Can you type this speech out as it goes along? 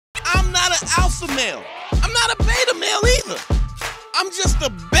alpha male. I'm not a beta male either. I'm just a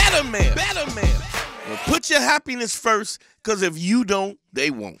better man. Well, put your happiness first, because if you don't,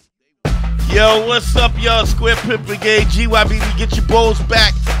 they won't. Yo, what's up, y'all? Square Pimp Brigade, GYBB, get your balls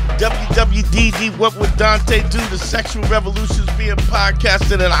back. WWDD, what would Dante do? The Sexual Revolution's being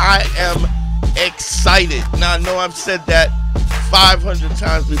podcasted, and I am excited. Now, I know I've said that 500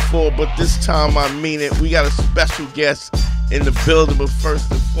 times before, but this time I mean it. We got a special guest in the building, but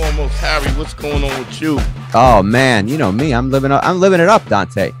first and foremost, Harry, what's going on with you? Oh man, you know me. I'm living it up,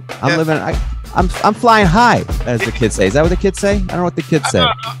 Dante. I'm flying high, as the kids say. Is that what the kids say? I don't know what the kids say.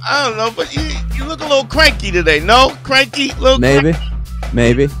 I don't know, but you look a little cranky today. No, cranky, maybe.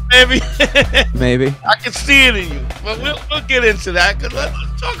 Maybe. Maybe. I can see it in you, but we'll get into that, because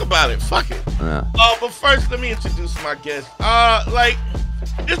let's talk about it. Fuck it. Yeah. But first, let me introduce my guest.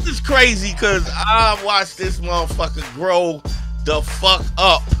 This is crazy, because I watched this motherfucker grow the fuck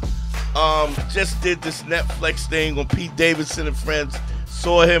up. Just did this Netflix thing on Pete Davidson and Friends.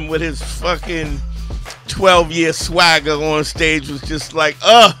 Saw him with his fucking 12-year swagger on stage. Was just like,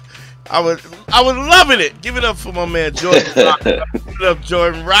 I was loving it. Give it up for my man Jordan Rock. What up,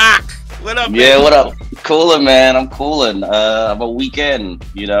 Jordan Rock? What up, man? Yeah, what up? Cooling, man. I'm cooling. I'm a weekend,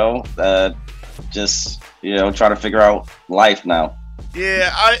 just trying to figure out life now.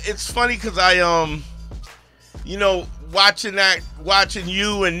 Yeah, it's funny because watching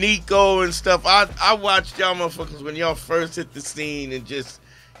you and Nico and stuff. I watched y'all motherfuckers when y'all first hit the scene, and just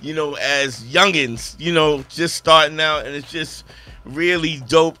as youngins, just starting out, and it's just really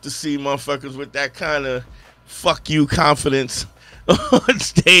dope to see motherfuckers with that kind of fuck you confidence on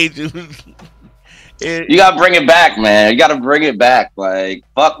stage. You gotta bring it back, man. You gotta bring it back. Like,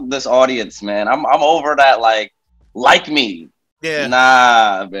 fuck this audience, man. I'm over that. Like me. Yeah.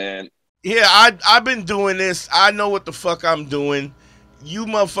 Nah, man. Yeah, I've been doing this. I know what the fuck I'm doing. You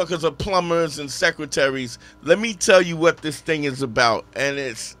motherfuckers are plumbers and secretaries. Let me tell you what this thing is about. And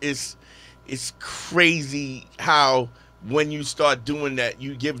it's crazy how when you start doing that,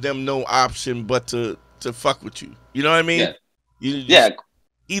 you give them no option but to fuck with you. You know what I mean? Yeah.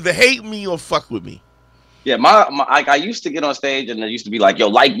 Either hate me or fuck with me. Yeah, I used to get on stage and it used to be like, yo,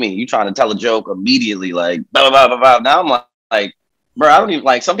 like me. You trying to tell a joke immediately, like, blah, blah, blah, blah. Now I'm like, bro, I don't even,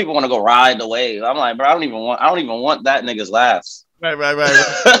 like, some people want to go ride the wave. I'm like, bro, I don't even want that nigga's laughs. Right.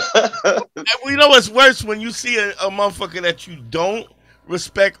 And you know what's worse? When you see a motherfucker that you don't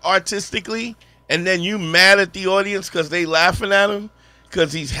respect artistically, and then you mad at the audience because they laughing at him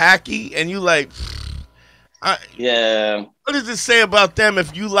because he's hacky, and you like, yeah. What does it say about them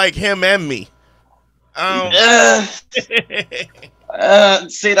if you like him and me?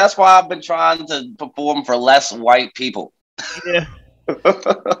 See, that's why I've been trying to perform for less white people. Yeah.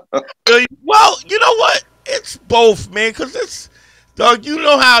 Well, you know what? It's both, man, because it's, dog, you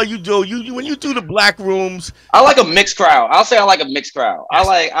know how you do. You when you do the black rooms. I like a mixed crowd. I'll say I like a mixed crowd. I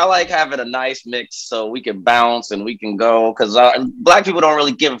like having a nice mix so we can bounce and we can go, because black people don't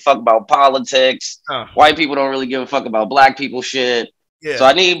really give a fuck about politics. White people don't really give a fuck about black people shit. Yeah. So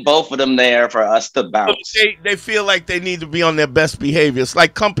I need both of them there for us to bounce. They feel like they need to be on their best behavior. It's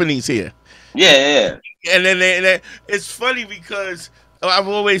like companies here. Yeah. And then it's funny because I've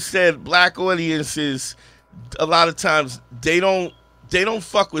always said black audiences, a lot of times they don't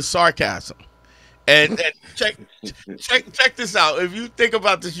fuck with sarcasm. And check this out. If you think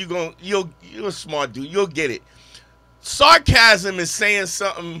about this, you're a smart dude. You'll get it. Sarcasm is saying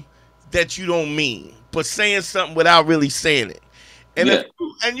something that you don't mean, but saying something without really saying it. And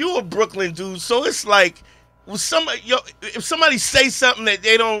and you're a Brooklyn dude, so it's like if somebody say something that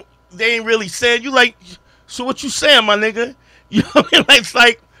they ain't really saying, you like, so what you saying, my nigga? You know what I mean? Like, it's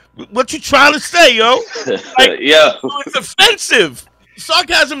like, what you trying to say, yo? Like, yeah. It's offensive.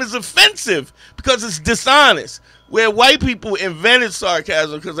 Sarcasm is offensive because it's dishonest. Where white people invented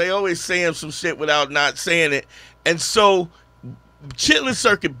sarcasm because they always saying some shit without not saying it. And so Chitlin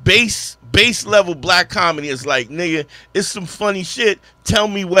Circuit base level black comedy is like, nigga, it's some funny shit. Tell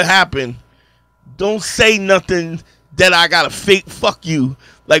me what happened. Don't say nothing that I gotta fake fuck you.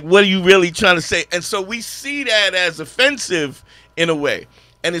 Like, what are you really trying to say? And so we see that as offensive in a way.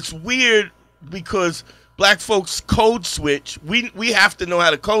 And it's weird because black folks code switch. We have to know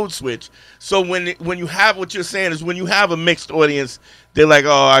how to code switch. So when you have, what you're saying is when you have a mixed audience, they're like,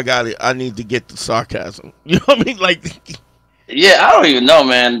 oh, I got it. I need to get the sarcasm. You know what I mean? Like, yeah, I don't even know,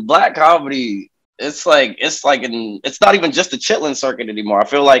 man. Black comedy, it's not even just the Chitlin Circuit anymore. I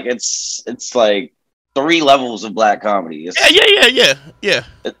feel like it's like 3 levels of black comedy. Yeah.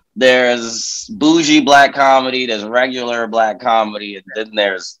 There's bougie black comedy, there's regular black comedy, and then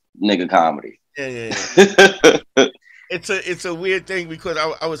there's nigga comedy. Yeah. it's a weird thing because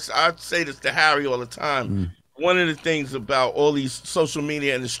I'd say this to Harry all the time. One of the things about all these social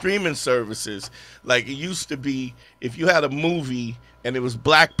media and the streaming services, like it used to be, if you had a movie and there was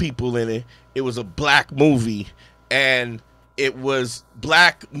black people in it, it was a black movie, and it was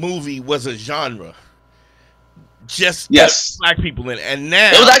black movie was a genre. Just black people in it, and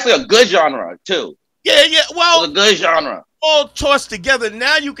now it was actually a good genre too. Yeah. Well, it was a good genre. All tossed together.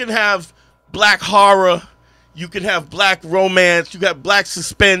 Now you can have black horror. You can have black romance. You got black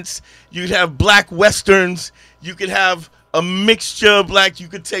suspense. You can have black westerns. You could have a mixture of black. You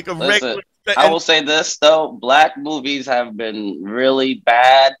could take a regular. I will say this though: black movies have been really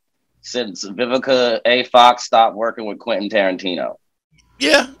bad since Vivica A. Fox stopped working with Quentin Tarantino.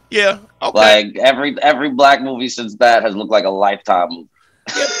 Yeah. Okay. Like every black movie since that has looked like a Lifetime movie.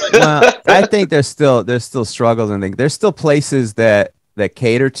 Well, I think there's still struggles, and there's still places that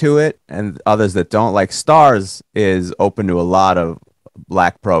cater to it and others that don't. Like Stars is open to a lot of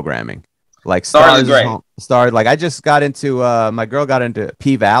black programming. Like Stars is great. Like I just got into my girl got into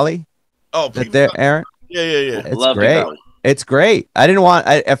P Valley. Oh, Aaron. Yeah. It's Love great. It's great. I didn't want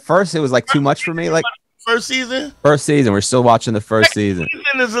at first it was like too much for me. Like first season. We're still watching the first season.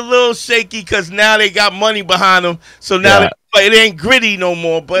 Season is a little shaky because now they got money behind them. So now it ain't gritty no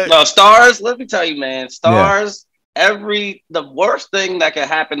more. But no, Stars. Let me tell you, man. Stars. The worst thing that can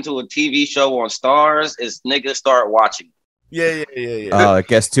happen to a TV show on Stars is niggas start watching. Yeah. Oh, it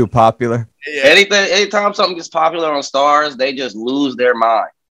gets too popular. Yeah. Anytime something gets popular on Stars, they just lose their mind.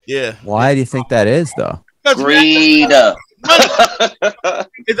 Yeah. Why do you think that is, though? Greed.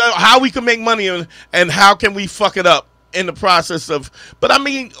 It's how we can make money and how can we fuck it up in the process of. But I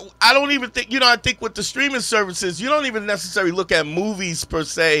mean, I don't even think, I think with the streaming services, you don't even necessarily look at movies per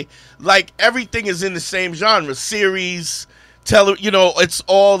se. Like everything is in the same genre, series, it's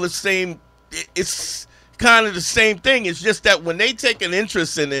all the same. It's kind of the same thing. It's just that when they take an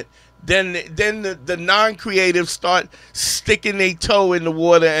interest in it, then the non-creatives start sticking their toe in the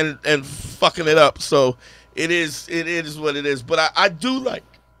water and fucking it up. So it is what it is. But I do like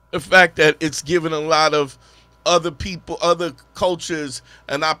the fact that it's given a lot of other people, other cultures,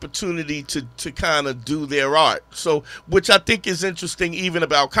 an opportunity to kind of do their art. So, which I think is interesting even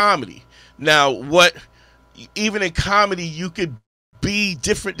about comedy. Now, even in comedy, you could be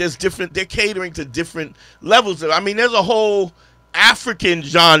different. They're catering to different levels. I mean, there's a whole African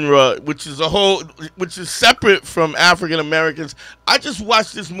genre, which is separate from African Americans. I just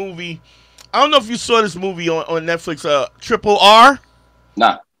watched this movie. I don't know if you saw this movie on Netflix, Triple R.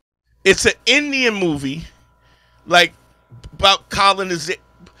 Nah. It's an Indian movie, like about Colin. Is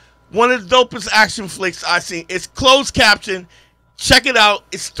one of the dopest action flicks I've seen. It's closed caption. Check it out.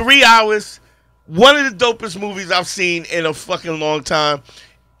 It's 3 hours. One of the dopest movies I've seen in a fucking long time.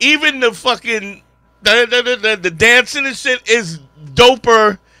 Even the fucking the dancing and shit is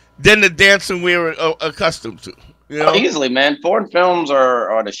doper than the dancing we're accustomed to. Easily, man. Foreign films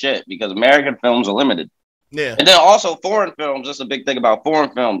are the shit because American films are limited. Yeah. And then also foreign films, that's a big thing about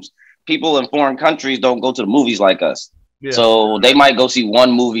foreign films. People in foreign countries don't go to the movies like us. Yeah. So they might go see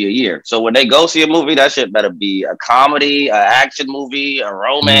one movie a year. So when they go see a movie, that shit better be a comedy, an action movie, a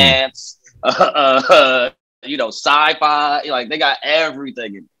romance, sci-fi. Like they got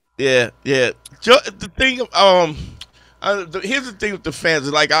everything in it. Yeah. The thing, here's the thing with the fans.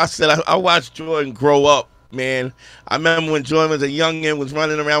 Like I said, I watched Jordan grow up, man. I remember when Jordan was a youngin', was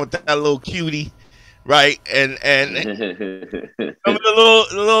running around with that little cutie, right? And remember the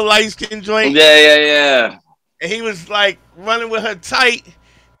little light skin joint? Yeah. And he was like running with her tight,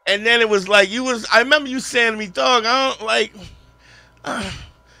 and then it was like I remember you saying to me, dog, I don't like. I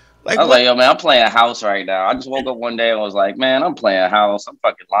was like, yo, man, I'm playing house right now. I just woke up one day and was like, man, I'm playing house. I'm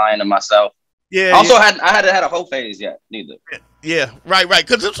fucking lying to myself. Yeah. Also, I hadn't had a whole phase yet, neither. Yeah, right.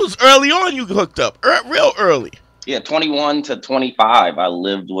 Because this was early on. You hooked up, real early. Yeah, 21 to 25. I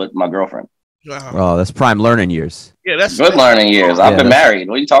lived with my girlfriend. Wow. Oh, that's prime learning years. Yeah, that's good learning years. I've been married.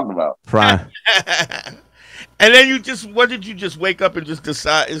 What are you talking about? Prime. And then what did you just wake up and just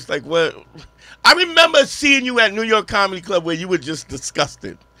decide? It's like what? I remember seeing you at New York Comedy Club where you were just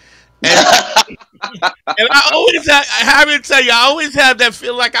disgusted. And I always have that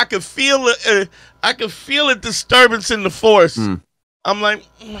feel like I could feel a disturbance in the force. I'm like,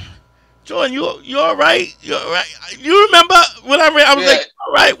 Jordan, you all right? You all right? You remember when I was like,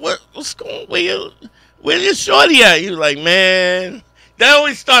 all right, what's going? Where's your shorty at? You like, man, that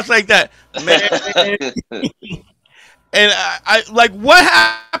always starts like that, man. And I like, what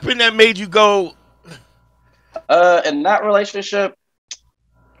happened that made you go? In that relationship.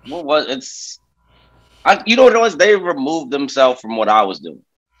 What was it's? You know what it was? They removed themselves from what I was doing.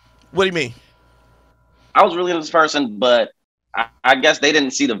 What do you mean? I was really into this person, but I guess they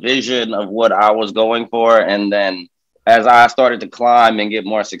didn't see the vision of what I was going for. And then as I started to climb and get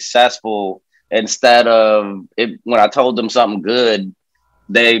more successful, instead of it, when I told them something good,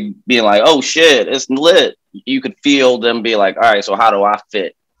 they being like, "Oh shit, it's lit." You could feel them be like, "All right, so how do I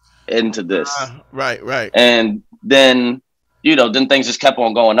fit into this?" Right. And then, then things just kept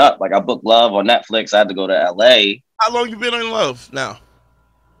on going up. Like I booked Love on Netflix. I had to go to LA. How long you been in Love now?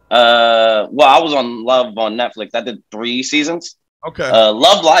 Well, I was on Love on Netflix. I did 3 seasons. Okay.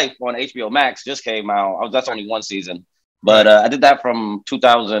 Love Life on HBO Max just came out. That's only 1 season, but I did that from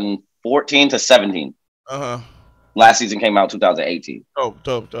 2014 to 17. Last season came out 2018.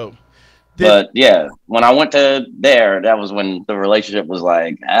 Dope. But yeah, when I went to there, that was when the relationship was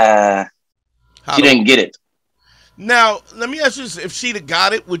like, she didn't get it. Now, let me ask you this: if she'd have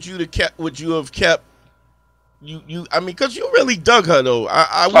got it, would you have kept? You. I mean, because you really dug her though.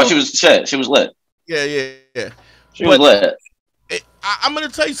 She was shit. She was lit. Yeah. She was lit. I'm gonna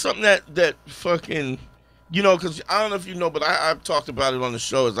tell you something that fucking, because I don't know if you know, but I've talked about it on the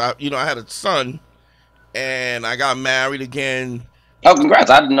show. I had a son, and I got married again. Oh, congrats!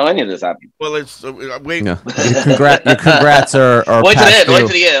 I didn't know any of this happened. Well, it's wait. No. Your congrats are wait to the end. Wait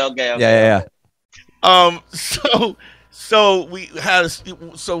to the end. Okay. Yeah. So we had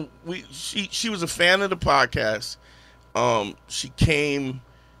she was a fan of the podcast. She came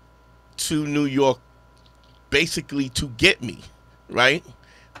to New York basically to get me, right?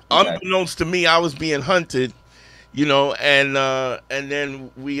 Okay. Unbeknownst to me, I was being hunted, and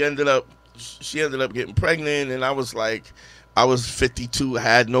then she ended up getting pregnant, and I was 52, I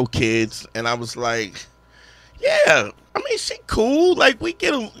had no kids, and I was like, yeah, I mean, she cool. Like, we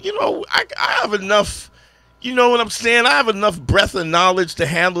get, I have enough, you know what I'm saying? I have enough breadth of knowledge to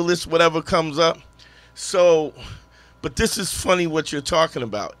handle this, whatever comes up. So, but this is funny what you're talking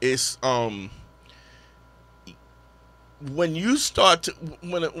about. It's, when you start to,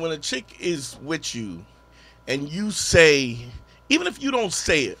 when a chick is with you and you say, even if you don't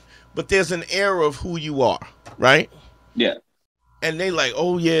say it, but there's an air of who you are, right? Yeah. And they like,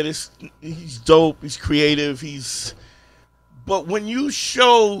 oh yeah, he's dope, he's creative, but when you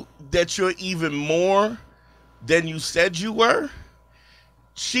show that you're even more than you said you were,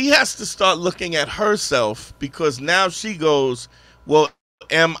 she has to start looking at herself, because now she goes, well,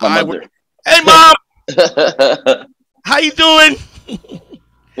 Hey mom, how you doing?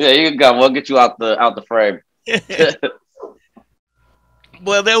 Yeah, you got. We'll get you out the frame.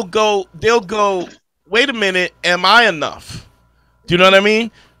 Well, they'll go. Wait a minute, am I enough? Do you know what I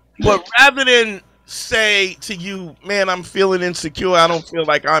mean? But rather than say to you, man, I'm feeling insecure, I don't feel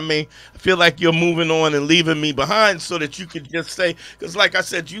like I feel like you're moving on and leaving me behind, so that you could just say, because like I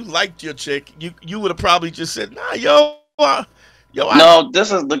said, you liked your chick, you would have probably just said, nah, no,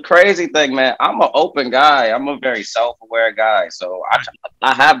 this is the crazy thing, man. I'm an open guy. I'm a very self-aware guy, so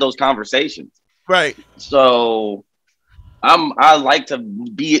I have those conversations. Right. So I like to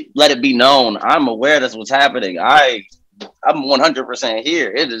let it be known. I'm aware that's what's happening. I'm 100%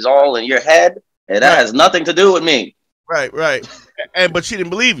 here. It is all in your head, and that has nothing to do with me. Right. But she didn't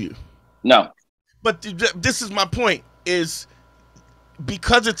believe you. No. But this is my point: is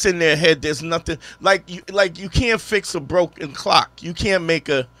because it's in their head, there's nothing like you can't fix a broken clock. You can't make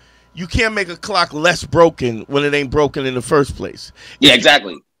a clock less broken when it ain't broken in the first place. Yeah,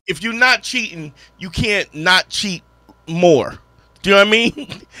 exactly. If you're not cheating, you can't not cheat more. Do you know what I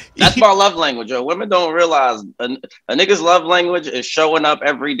mean? That's my love language. Yo. Women don't realize a nigga's love language is showing up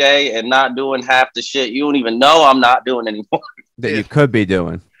every day and not doing half the shit you don't even know I'm not doing anymore. That you could be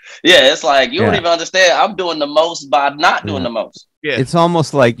doing. Yeah, it's like you don't even understand. I'm doing the most by not doing the most. Yeah. It's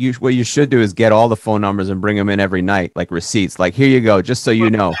almost like what you should do is get all the phone numbers and bring them in every night, like receipts. Like, here you go, just so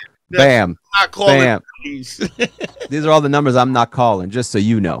you know. Bam. Not calling, bam. These are all the numbers I'm not calling, just so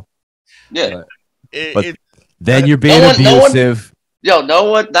you know. Yeah. But then you're being abusive.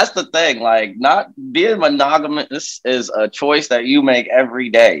 That's the thing. Like, not being monogamous is a choice that you make every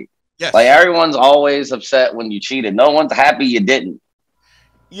day. Yes. Like, everyone's always upset when you cheated. No one's happy you didn't.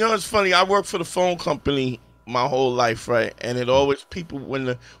 You know, it's funny. I worked for the phone company my whole life, right? And it always people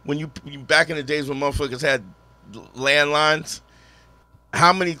when you back in the days when motherfuckers had landlines.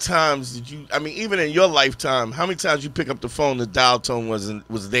 How many times did you? I mean, even in your lifetime, how many times you pick up the phone, the dial tone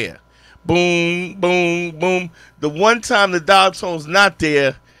was there? Boom, boom, boom. The one time the dial tone's not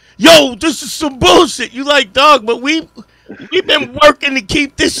there, yo, this is some bullshit. You like, dog, but we've been working to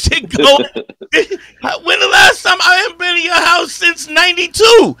keep this shit going. When the last time I haven't been in your house since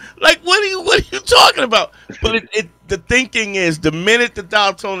 '92? Like, what are you talking about? But the thinking is, the minute the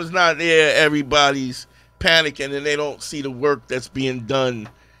dial tone is not there, everybody's panicking and they don't see the work that's being done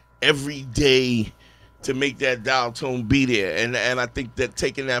every day to make that dial tone be there, and I think that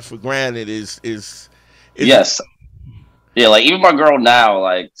taking that for granted is yes, yeah. Like even my girl now,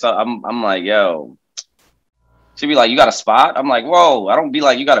 like so I'm like, yo, she be like, you got a spot? I'm like, whoa, I don't be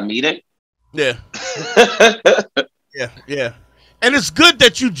like, you got to meet it. Yeah, yeah. And it's good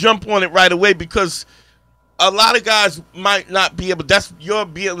that you jump on it right away because a lot of guys might not be able. That's your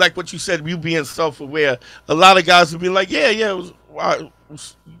being like what you said. You being self-aware. A lot of guys will be like, yeah. It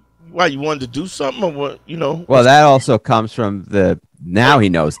was, why you wanted to do something or what? You know. Well, that also comes from now he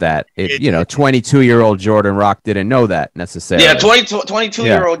knows that. 22-year-old Jordan Rock didn't know that necessarily. Yeah,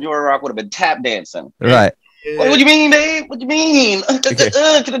 22-year-old Jordan Rock would have been tap dancing. Right. Yeah. What you mean, babe? What you mean? Okay.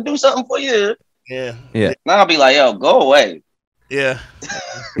 Can I do something for you? Yeah. Now I'll be like, yo, go away. Yeah.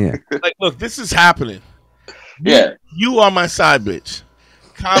 Yeah. Like, look, this is happening. Yeah. You are my side bitch.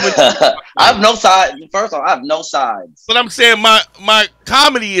 Comedy. I have no side. First of all, I have no sides. But I'm saying my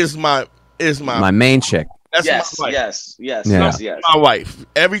comedy is my main chick. That's my wife. Yes. My wife.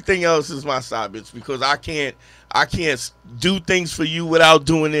 Everything else is my side bitch because I can't do things for you without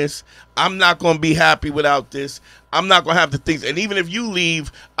doing this. I'm not going to be happy without this. I'm not going to have the things. And even if you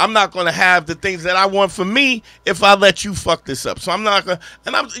leave, I'm not going to have the things that I want for me if I let you fuck this up. So I'm not going to.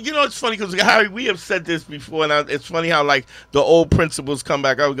 And it's funny because Harry, we have said this before. And it's funny how like the old principles come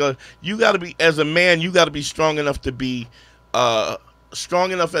back. I would go, you got to be, as a man, you got to be strong enough to be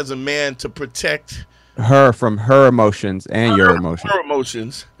strong enough as a man to protect her from her emotions and your emotions. Her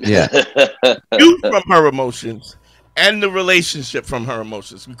emotions. Yeah. You from her emotions. And the relationship from her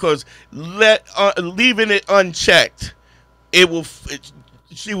emotions, because leaving it unchecked,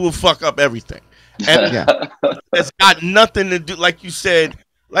 she will fuck up everything, and it's got nothing to do. Like you said,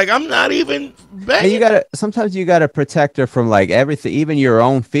 like I'm not even. Sometimes you gotta protect her from like everything, even your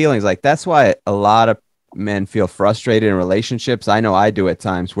own feelings. Like that's why a lot of men feel frustrated in relationships. I know I do at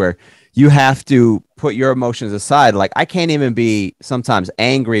times where you have to put your emotions aside. Like I can't even be sometimes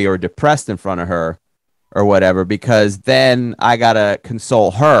angry or depressed in front of her or whatever, because then I gotta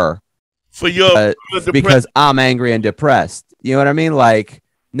console her for your because I'm angry and depressed. You know what I mean? Like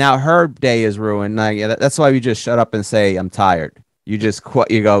now her day is ruined. Like that's why we just shut up and say I'm tired. You just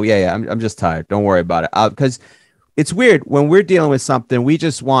you go, yeah, I'm just tired. Don't worry about it. Because it's weird when we're dealing with something. We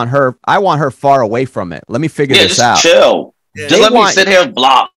just want her. I want her far away from it. Let me figure this out. Chill. Yeah. Just let me sit here and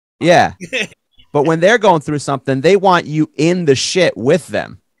block. Yeah. But when they're going through something, they want you in the shit with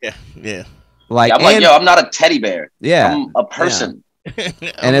them. Yeah. Like, I'm like, yo, I'm not a teddy bear. Yeah. I'm a person. Yeah.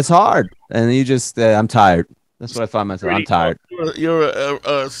 And it's hard. And you just, I'm tired. That's what I find myself. I'm tired. You're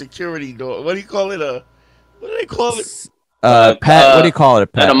a security dog. What do you call it? What do they call it? Pet. What do you call it? A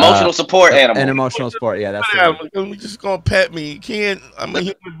pet? An emotional support animal. An emotional support. Yeah, that's it. Just gonna pet me. You can't. I'm a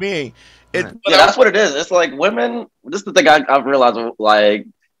human being. That's what it is. It's like women. This is the thing I've realized. Like,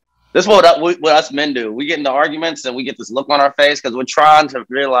 this is what us men do. We get into arguments and we get this look on our face because we're trying to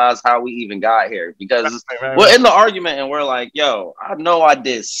realize how we even got here. Because we're in the argument and we're like, yo, I know I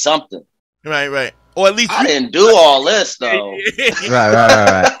did something. Right. Or at least I didn't do all this though.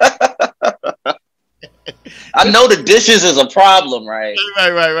 Right. I know the dishes is a problem, right?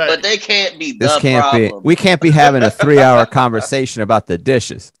 Right. But they can't be this the can't problem. We can't be having a 3-hour conversation about the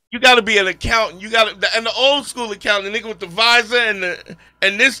dishes. You got to be an accountant. You got to, and the old school accountant, the nigga with the visor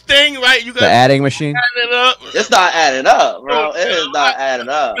and this thing, right? You got the adding machine. Add it up. It's not adding up, bro. It is not adding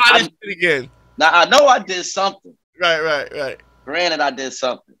up. Again. Now I know I did something. Right. Granted, I did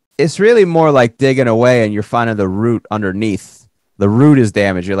something. It's really more like digging away and you're finding the root underneath. The root is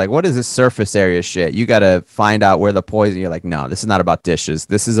damaged. You're like, what is this surface area shit? You got to find out where the poison. You're like, no, this is not about dishes.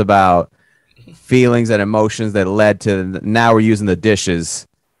 This is about feelings and emotions that led to now we're using the dishes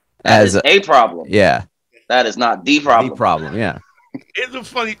as a problem. Yeah. That is not the problem. The problem, yeah. It's a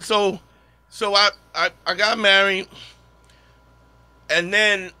funny. So I got married, and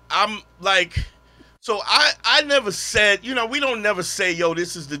then I'm like, so I never said, we don't never say, yo,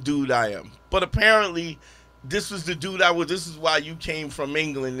 this is the dude I am. But apparently, this was the dude I was. This is why you came from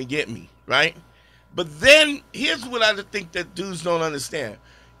England to get me, right? But then here's what I think that dudes don't understand.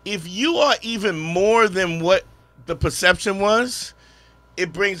 If you are even more than what the perception was,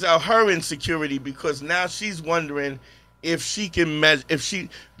 it brings out her insecurity because now she's wondering if she can measure, if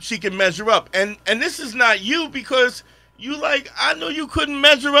she can measure up. And this is not you because you like, I know you couldn't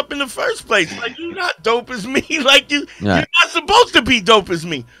measure up in the first place. Like, you're not dope as me. Like you're not supposed to be dope as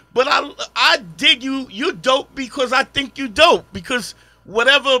me. But I dig you. You're dope because I think you dope. Because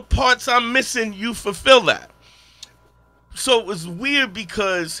whatever parts I'm missing, you fulfill that. So it was weird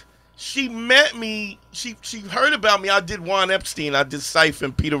because she met me. She heard about me. I did Juan Epstein. I did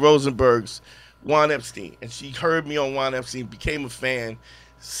Siphon, Peter Rosenberg's Juan Epstein. And she heard me on Juan Epstein, became a fan,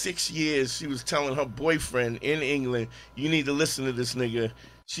 6 years she was telling her boyfriend in England, you need to listen to this nigga.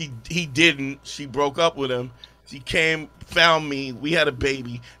 He didn't. She broke up with him. She came, found me. We had a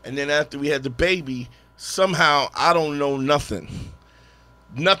baby. And then after we had the baby, somehow I don't know nothing.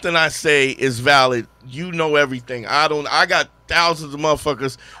 Nothing I say is valid. You know everything. I got thousands of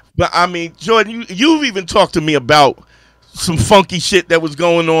motherfuckers. But I mean, Jordan, you've even talked to me about some funky shit that was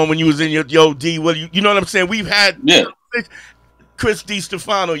going on when you was in your D. What you know what I'm saying? We've had Chris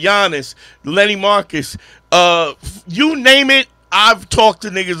DiStefano, Giannis, Lenny Marcus, you name it. I've talked to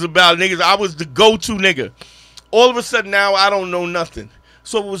niggas about niggas. I was the go-to nigga. All of a sudden now I don't know nothing.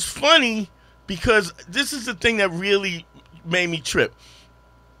 So it was funny because this is the thing that really made me trip.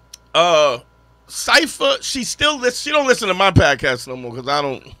 Cypher, she don't listen to my podcast no more because I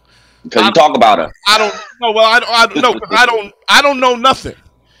don't. Because you talk about her. I don't know. Well, I don't know. I don't know nothing.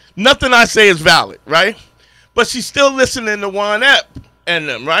 Nothing I say is valid, right? But she's still listening to Juan Ep and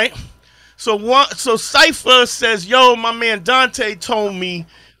them, right? So Cypher says, yo, my man Dante told me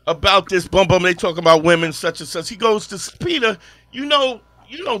about this bum. They talk about women such and such. He goes to Peter, you know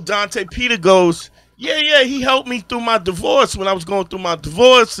Dante. Peter goes, yeah, he helped me through my divorce when I was going through my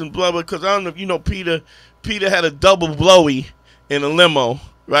divorce and blah, blah, because I don't know if you know Peter had a double blowy in a limo,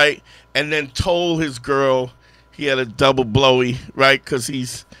 right? And then told his girl he had a double blowy, right? Because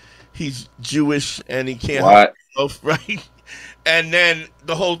he's Jewish and he can't help himself, right? And then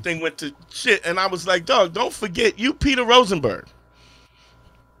the whole thing went to shit. And I was like, dog, don't forget, you Peter Rosenberg.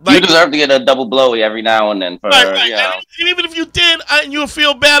 Like, you deserve to get a double blowy every now and then. Right. You know. And even if you did, you'll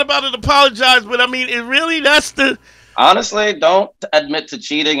feel bad about it, apologize. But I mean, that's the... Honestly, don't admit to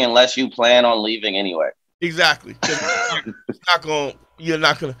cheating unless you plan on leaving anyway. Exactly. You're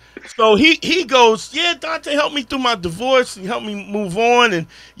not gonna. So he goes, yeah, Dante helped me through my divorce. He helped me move on. And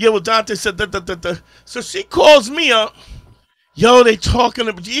yeah, well, Dante said da. So she calls me up. Yo, they talking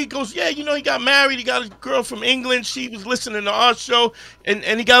about. He goes, yeah, he got married. He got a girl from England. She was listening to our show, and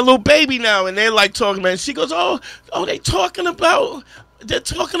he got a little baby now. And they're like talking about. And she goes, oh, they're talking about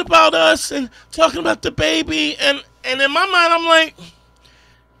us and talking about the baby. And in my mind, I'm like,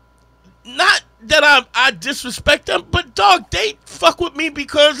 not that I disrespect them, but dog, they fuck with me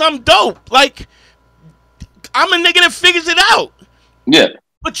because I'm dope. Like, I'm a nigga that figures it out. Yeah.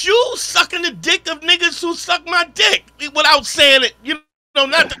 But you sucking the dick of niggas who suck my dick without saying it.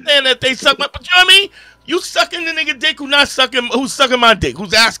 Not saying that they suck my, but you know what I mean? You sucking the nigga dick who's sucking my dick,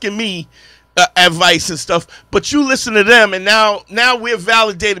 who's asking me advice and stuff. But you listen to them, and now we're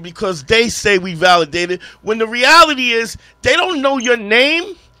validated because they say we validated. When the reality is, they don't know your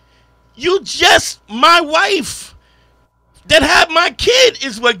name. You just my wife that had my kid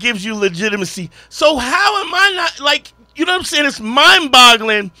is what gives you legitimacy. So how am I not like? You know what I'm saying? It's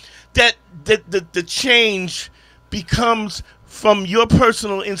mind-boggling that the change becomes from your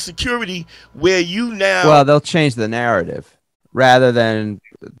personal insecurity where you now... Well, they'll change the narrative rather than...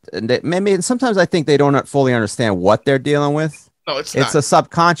 Maybe sometimes I think they don't fully understand what they're dealing with. No, it's not. It's a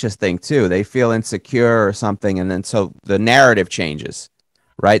subconscious thing, too. They feel insecure or something, and then so the narrative changes,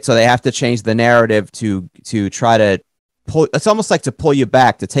 right? So they have to change the narrative to try to... It's almost like to pull you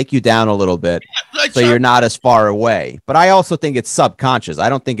back, to take you down a little bit, so you're not as far away. But I also think it's subconscious. I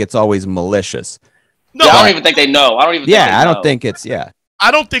don't think it's always malicious. No, I don't even think they know. I don't think it's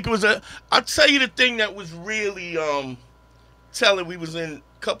I don't think it was I'll tell you the thing that was really telling. We was in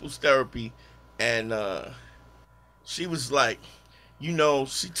couples therapy, and she was like,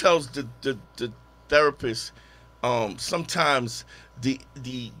 she tells the therapist, sometimes the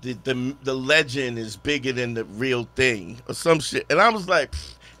legend is bigger than the real thing or some shit. And I was like,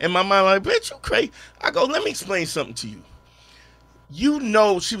 in my mind, like, bitch, you crazy. I go, let me explain something to you.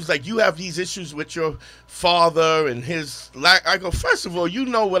 She was like, you have these issues with your father and his I go, first of all, you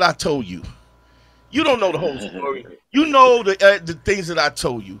know what I told you. You don't know the whole story. You know the things that I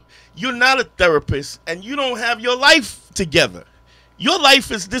told you. You're not a therapist, and you don't have your life together. Your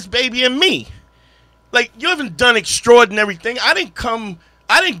life is this baby and me. Like, you haven't done extraordinary thing. I didn't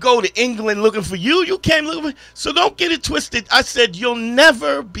go to England looking for you. You came looking for me. So don't get it twisted. I said, you'll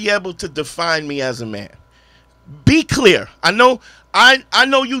never be able to define me as a man. Be clear. I know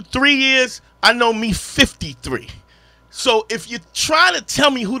you 3 years. I know me 53. So if you try to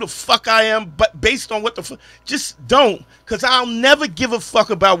tell me who the fuck I am, but based on what the fuck, just don't. Because I'll never give a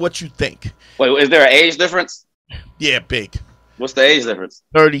fuck about what you think. Wait, is there an age difference? Yeah, big. What's the age difference?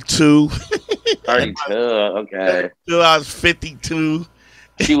 32. 32, okay. Till I was 52.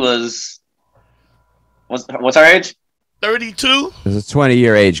 She was... What's her age? 32. There's a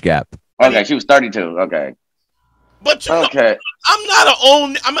 20-year age gap. Okay, she was 32, okay. But you know, I'm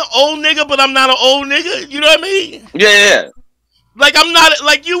an old nigga, but I'm not an old nigga. You know what I mean? Yeah. Like I'm not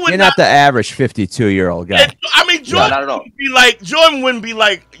like you would. You're not the average 52-year-old guy. I mean, Jordan not at all. would be like Jordan wouldn't be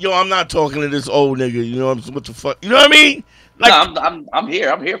like, yo, I'm not talking to this old nigga. You know what the fuck? You know what I mean? Like, no, I'm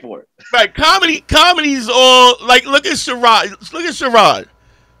here. I'm here for it. Right, comedy's all like. Look at Sherrod. Look at Sherrod.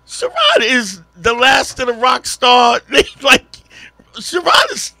 Sherrod is the last of the rock star. Like,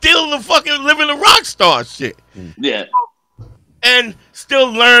 Sherrod is still the fucking living the rock star shit. Yeah. And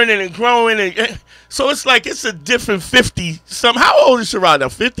still learning and growing, and so it's like it's a different 50. How old is Sherrod now?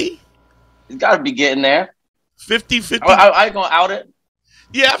 50? He's got to be getting there. 50. I ain't gonna out it.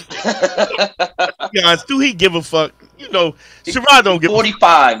 Yeah. Yeah. Do he give a fuck? You know, Sherrod don't give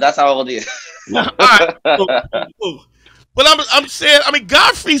 45. That's how old he is. All right. But I'm saying, I mean,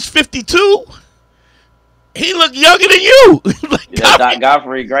 Godfrey's 52. He look younger than you. Like, yeah,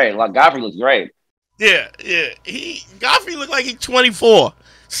 Godfrey great. Like Godfrey looks great. Yeah. Godfrey look like he's 24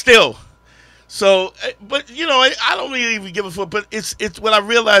 still. So, but you know, I don't really even give a fuck. But it's what I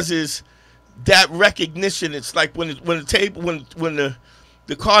realize is that recognition. It's like when the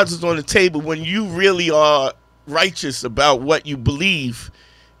cards is on the table, when you really are righteous about what you believe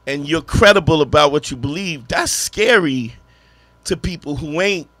and you're credible about what you believe. That's scary to people who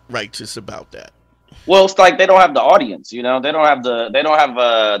ain't righteous about that. Well, it's like they don't have the audience. You know, they don't have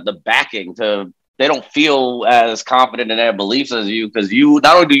the backing to. They don't feel as confident in their beliefs as you, because you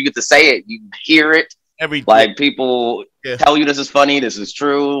not only do you get to say it, you hear it. Like people tell you this is funny, this is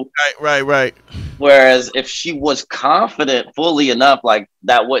true. Right. Whereas if she was confident fully enough, like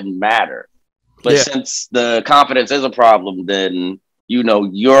that wouldn't matter. But since the confidence is a problem, then you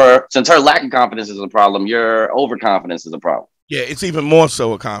know since her lack of confidence is a problem, your overconfidence is a problem. Yeah, it's even more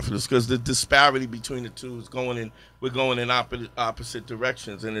so a confidence because the disparity between the two is we're going in opposite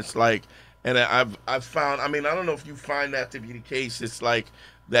directions, and it's like. And I've found, I mean, I don't know if you find that to be the case. It's like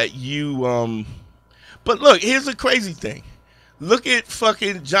that you, but look, here's the crazy thing. Look at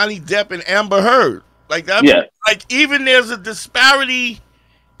fucking Johnny Depp and Amber Heard. Like that. Yeah. Like even there's a disparity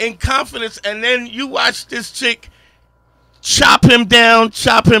in confidence. And then you watch this chick chop him down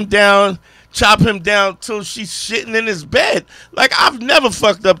till she's shitting in his bed. Like I've never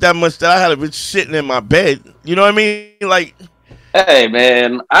fucked up that much that I had a bitch shitting in my bed. You know what I mean? Like, hey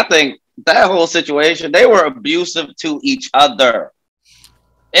man, I think that whole situation, they were abusive to each other.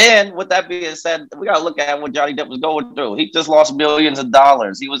 And with that being said, we gotta look at what Johnny Depp was going through. He just lost millions of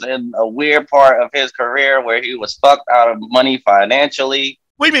dollars. He was in a weird part of his career where he was fucked out of money financially.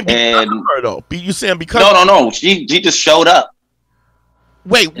 Wait a minute, because of her though? You saying because? No. She just showed up.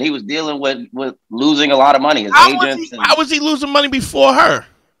 Wait, and he was dealing with losing a lot of money. How was he losing money before her?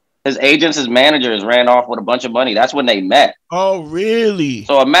 His agents, his managers ran off with a bunch of money. That's when they met. Oh, really?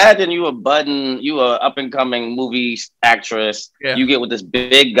 So imagine you a up and coming movie actress. Yeah. You get with this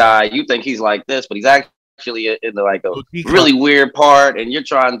big guy. You think he's like this, but he's actually in like a really weird part, and you're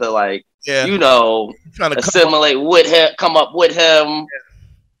trying to assimilate with him, come up with him. Yeah.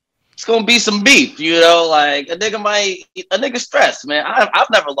 It's gonna be some beef, like a nigga stressed, man. I've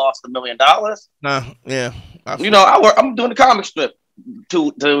never lost $1 million. Nah, yeah. I'm doing the comic strip.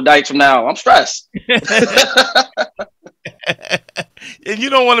 Two nights from now, I'm stressed. And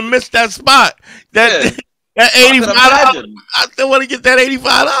you don't want to miss that spot. That $85. I still want to get that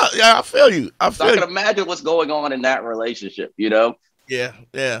 $85. Yeah, I feel you. I can imagine what's going on in that relationship. Yeah.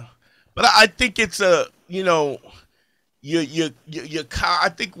 But I think it's I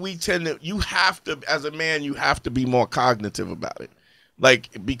think we tend to. You have to, as a man, you have to be more cognitive about it.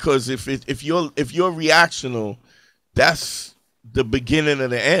 Like, because if you're reactional, that's the beginning of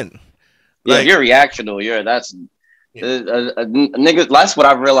the end. Yeah, if you're reactional, niggas. That's what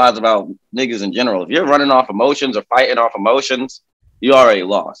I've realized about niggas in general. If you're running off emotions or fighting off emotions, you already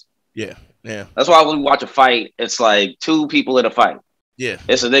lost. Yeah. That's why when we watch a fight, it's like two people in a fight. Yeah,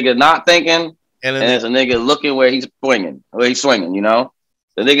 it's a nigga not thinking, and it's a nigga looking where he's swinging. The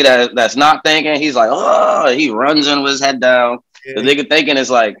nigga that's not thinking, he's like, oh, he runs in with his head down. Yeah. The nigga thinking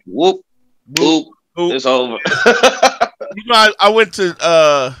is like, whoop, whoop, it's over. I went to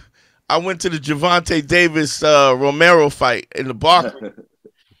the Gervonta Davis Romero fight in the bar.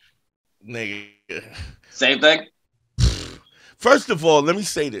 Nigga. Same thing. First of all, let me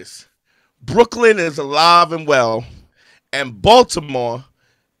say this. Brooklyn is alive and well, and Baltimore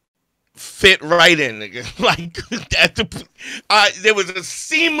fit right in, nigga. Like there was a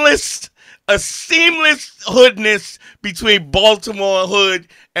seamless hoodness between Baltimore hood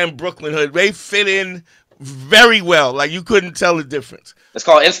and Brooklyn hood. They fit in very well. Like you couldn't tell the difference. It's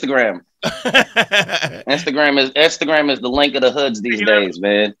called Instagram. Instagram is the link of the hoods these days,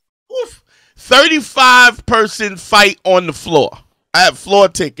 man. 35-person fight on the floor. I have floor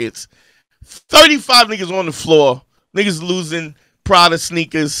tickets. 35 niggas on the floor Niggas losing Prada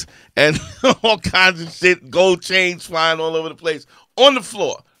sneakers and all kinds of shit, gold chains flying all over the place on the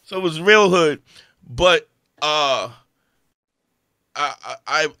floor. So it was real hood. But I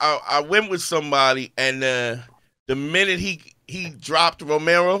went with somebody, and the minute he dropped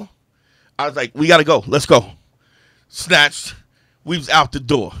Romero, I was like, we gotta go. Let's go. Snatched. We was out the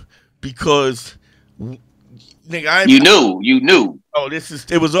door because nigga, you knew. Oh,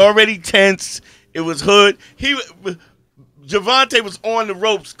 it was already tense. It was hood. Javante was on the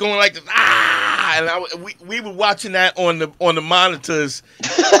ropes going like this, and we were watching that on the monitors.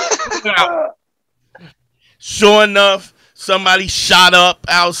 Sure enough, somebody shot up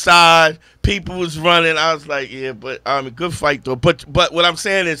outside. People was running. I was like, yeah, but a good fight though. But what I'm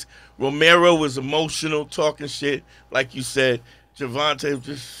saying is, Romero was emotional, talking shit, like you said. Javante was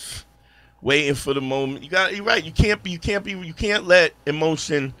just waiting for the moment. You're right. You can't let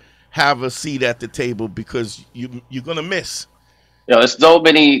emotion have a seat at the table because you're gonna miss. Yo, it's so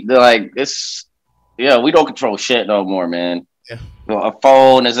many. We don't control shit no more, man. Yeah. Our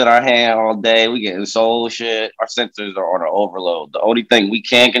phone is in our hand all day. We getting sold shit. Our sensors are on an overload. The only thing we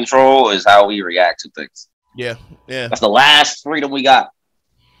can control is how we react to things. Yeah. That's the last freedom we got.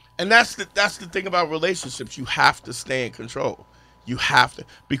 And that's the thing about relationships. You have to stay in control. You have to,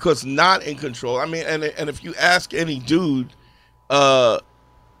 because not in control. I mean, and if you ask any dude, not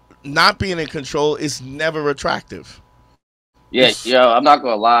being in control is never attractive. Yeah, I'm not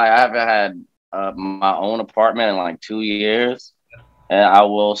gonna lie. I haven't had my own apartment in like 2 years, and I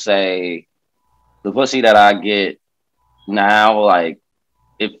will say, the pussy that I get now, like,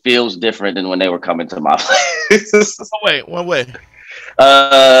 it feels different than when they were coming to my place. One way.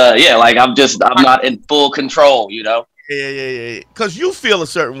 Yeah, like I'm not in full control, you know. Yeah. Because you feel a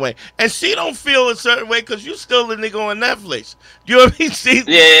certain way, and she don't feel a certain way because you still the nigga on Netflix. You know what I mean?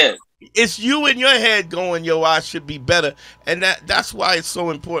 Yeah. It's you in your head going, yo, I should be better. And that's why it's so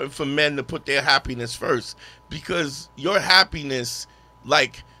important for men to put their happiness first. Because your happiness,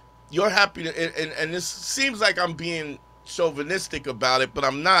 and this seems like I'm being chauvinistic about it, but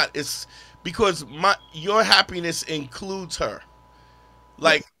I'm not. It's because your happiness includes her.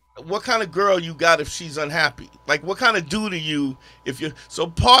 Like, what kind of girl you got if she's unhappy? Like, what kind of dude are you if you're... So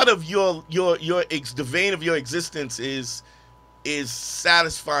part of the vein of your existence is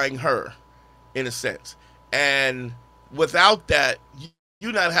satisfying her, in a sense, and without that,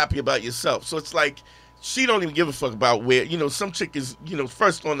 you're not happy about yourself. So it's like she don't even give a fuck about where, some chick is,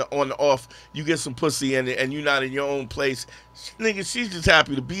 first on the off, you get some pussy and you're not in your own place, nigga. She's just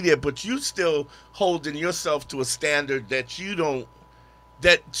happy to be there, but you still holding yourself to a standard that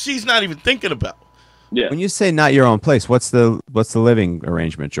she's not even thinking about. Yeah. When you say not your own place, what's the living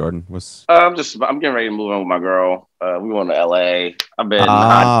arrangement, Jordan? I'm getting ready to move on with my girl. We going to LA. I've been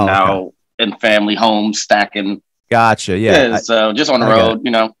now in family homes stacking. Gotcha. Yeah. So just on the road,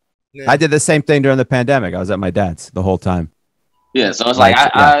 Yeah. I did the same thing during the pandemic. I was at my dad's the whole time. Yeah. So it's like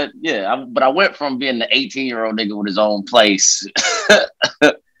but I went from being the 18-year-old nigga with his own place.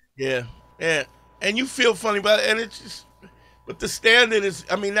 Yeah. And you feel funny about it, and it's just. But the standard is,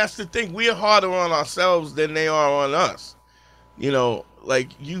 I mean, that's the thing. We're harder on ourselves than they are on us. Like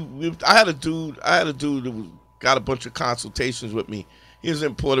I had a dude who got a bunch of consultations with me. He was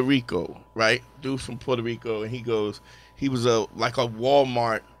in Puerto Rico, right? Dude from Puerto Rico, and he was like a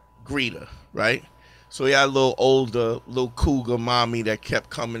Walmart greeter, right? So he had a little cougar mommy that kept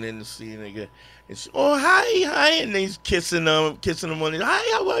coming in to see a nigga. And she, oh, hi, and he's kissing him on the,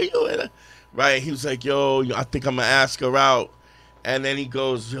 hi, how are you? Right? He was like, yo, I think I'm gonna ask her out. And then he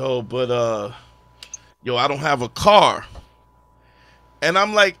goes, yo, but I don't have a car. And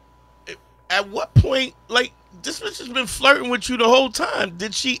I'm like, at what point, like, this bitch has been flirting with you the whole time.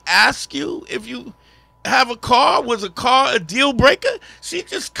 Did she ask you if you have a car? Was a car a deal breaker? She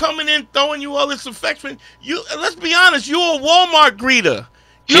just coming in throwing you all this affection. Let's be honest, you're a Walmart greeter.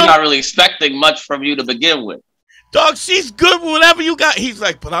 She's not really expecting much from you to begin with. Dog, she's good with whatever you got. He's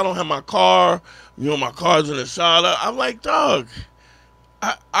like, but I don't have my car. My car's in the shop. I'm like, dog,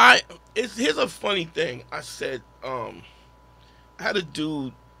 here's a funny thing. I said, I had a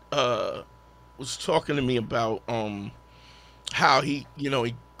dude was talking to me about how he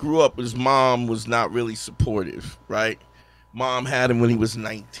grew up. His mom was not really supportive, right? Mom had him when he was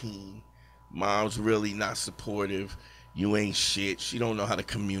 19. Mom's really not supportive. You ain't shit. She don't know how to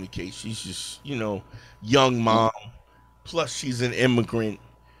communicate. She's just, young mom. Plus, she's an immigrant.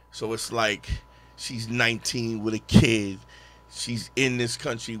 So it's like she's 19 with a kid. She's in this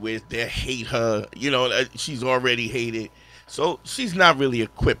country where they hate her. She's already hated. So she's not really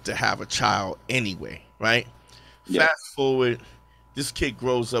equipped to have a child anyway, right? Yeah. Fast forward, this kid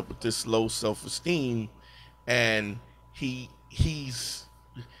grows up with this low self-esteem, and he's,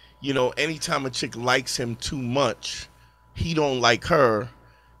 you know, anytime a chick likes him too much, he don't like her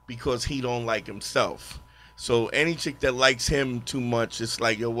because he don't like himself. So any chick that likes him too much, it's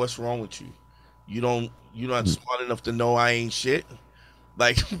like, yo, what's wrong with you? You're not smart enough to know I ain't shit.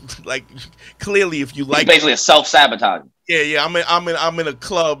 Like, like clearly, if you like, it's basically a self-sabotage. Yeah. I'm in a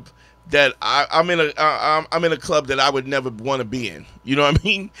club that I'm in a club that I would never want to be in. You know what I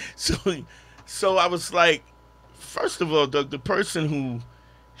mean? So I was like, first of all, the person who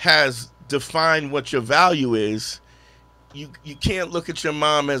has defined what your value is, you can't look at your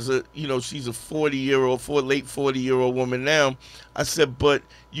mom as a, you know, she's a 40-year-old, late 40-year-old woman now. I said, but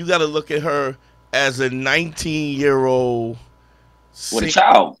you got to look at her as a 19-year-old with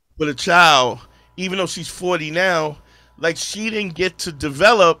a child, even though she's 40 now. Like, she didn't get to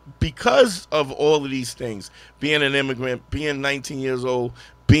develop because of all of these things, being an immigrant, being 19 years old,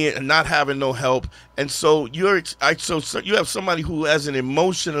 being not having no help. And so you have somebody who hasn't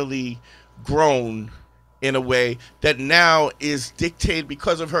emotionally grown in a way that now is dictated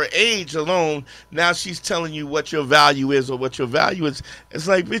because of her age alone. Now she's telling you what your value is or what your value is. It's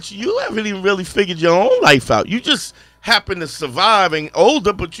like, bitch, you haven't even really figured your own life out. You just happen to survive and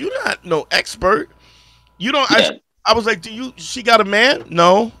older, but you're not no expert. You don't. Yeah. I was like, she got a man?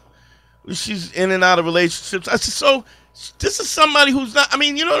 No. She's in and out of relationships. I said, so this is somebody who's not, I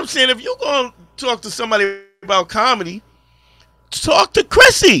mean, you know what I'm saying? If you're going to talk to somebody about comedy, talk to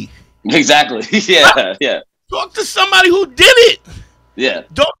Chrissy. Exactly. Yeah, yeah. Talk to somebody who did it. Yeah.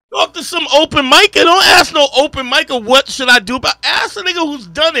 Don't talk to some open micer. Don't ask no open micer, what should I do? But ask a nigga who's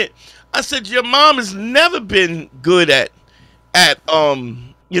done it. I said, your mom has never been good at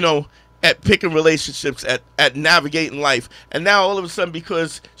you know, at picking relationships, at navigating life. And now all of a sudden,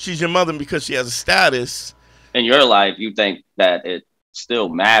 because she's your mother and because she has a status in your life, you think that it still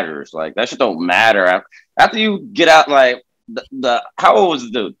matters. Like, that shit don't matter. After you get out, like, the how old was the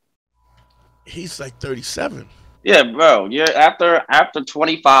dude? He's like 37. Yeah, bro. You're after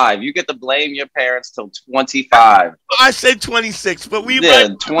 25, you get to blame your parents till 25. I said 26, but we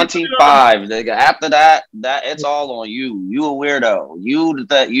 25. Nigga. After that it's all on you. You a weirdo. You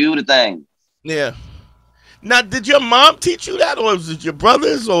the thing. Yeah. Now, did your mom teach you that, or was it your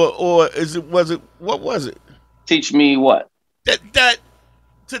brothers, or what was it? Teach me what? That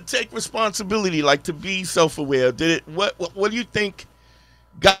to take responsibility, like to be self-aware. Did it? What do you think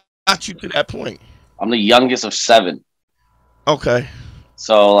got you to that point? I'm the youngest of 7. Okay.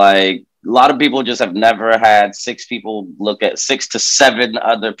 So, like, a lot of people just have never had 6 people look at 6 to 7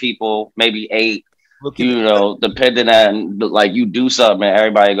 other people, maybe 8, you know, depending on, like, you do something and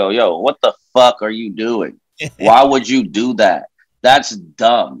everybody go, yo, what the fuck are you doing? Why would you do that? That's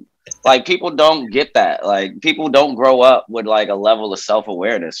dumb. Like, people don't get that. Like, people don't grow up with, like, a level of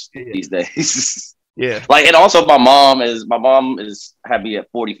self-awareness these days. Yeah. Like, and also my mom is had me at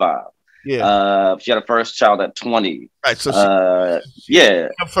 45. Yeah. She had her first child at 20. Right. So yeah.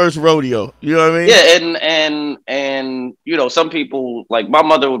 Her first rodeo. You know what I mean? Yeah, and you know, some people, like, my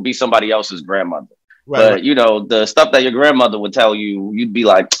mother would be somebody else's grandmother. Right, but you know, the stuff that your grandmother would tell you, you'd be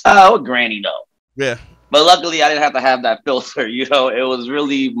like, oh, what granny know? Yeah. But luckily I didn't have that filter, you know. It was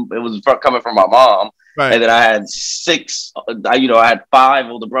coming from my mom. Right. And then I had 6, you know, I had 5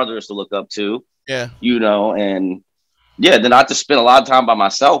 older brothers to look up to. Yeah. You know, and yeah, then I had to spend a lot of time by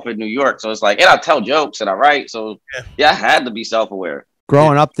myself in New York. So it's like, and I tell jokes and I write. So yeah, I had to be self-aware.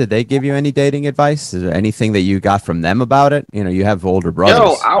 Growing up, did they give you any dating advice? Is there anything that you got from them about it? You know, you have older brothers.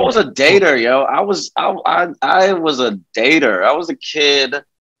 Yo, I was a dater, yo. I was a dater. I was a kid.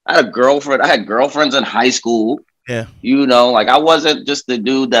 I had a girlfriend. I had girlfriends in high school. Yeah. You know, like, I wasn't just the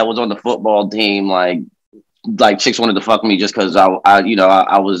dude that was on the football team. Like chicks wanted to fuck me just because I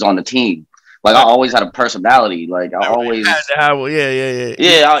was on the team. Like, I always had a personality. Like, I always had to have,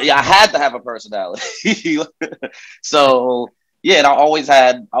 I had to have a personality. So yeah, and I was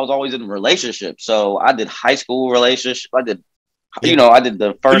always in a relationship. So I did high school relationship. I did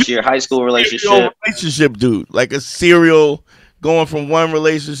the first year high school relationship. Relationship dude, like a serial going from one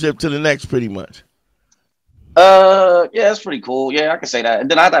relationship to the next, pretty much. Yeah, that's pretty cool. Yeah, I can say that. And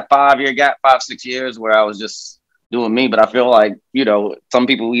then I had that 5-year gap, 5-6 years where I was just doing me, but I feel like, you know, some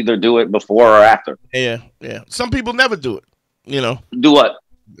people either do it before or after. Yeah. Some people never do it, you know. Do what?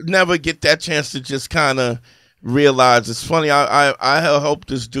 Never get that chance to just kind of realize. It's funny, I helped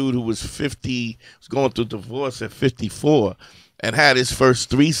this dude who was 50, was going through divorce at 54, and had his first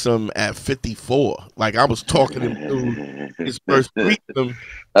threesome at 54. Like, I was talking him through his first threesome.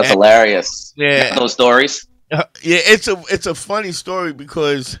 That's hilarious. Yeah. Those stories. Yeah, it's a funny story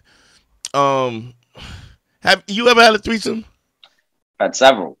because have you ever had a threesome? Had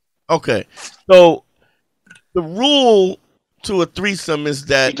several. Okay. So the rule to a threesome is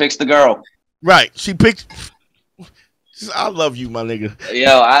that She picks the girl. right. She picks. I love you, my nigga.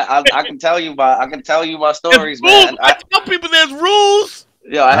 Yo, I can tell you my stories, man. I tell people there's rules.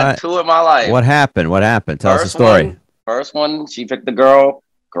 Yo, I had two in my life. What happened? Tell us the story. First one, she picked the girl.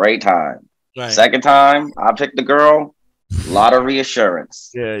 Great time. Right. Second time, I picked the girl. A lot of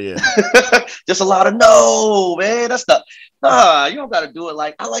reassurance. Yeah. Just a lot of no, man. That's the you don't gotta do it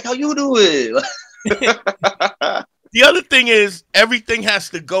like I like how you do it. The other thing is everything has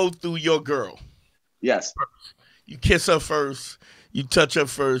to go through your girl. Yes. You kiss her first, you touch her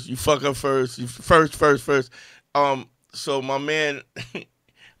first, you fuck her first, first. So my man,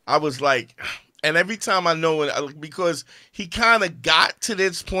 I was like, and every time I know it, because he kind of got to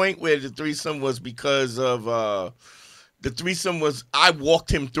this point where the threesome was because of I walked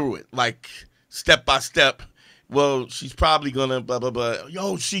him through it, like step by step. Well, she's probably gonna blah blah blah.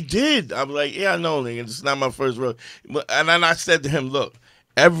 Yo, she did. I'm like, yeah, I know, nigga. It's not my first road. And then I said to him, look,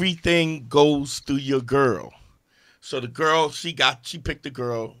 everything goes through your girl. So the girl, she picked the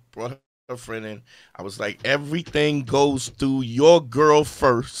girl, brought her friend in. I was like, everything goes through your girl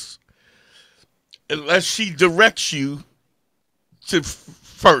first, unless she directs you to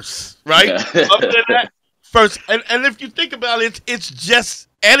first, right? Yeah. Other than that, first. And if you think about it, it's just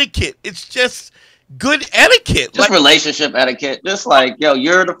etiquette. It's just good etiquette. Just like relationship etiquette. Just like, yo,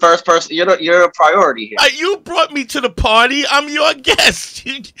 you're the first person. You're a priority here. You brought me to the party. I'm your guest.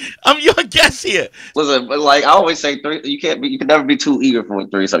 I'm your guest here. Listen, but like I always say, you can never be too eager for a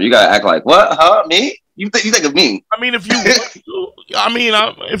threesome. You gotta act like, what? Huh? Me? You think of me? I mean, if you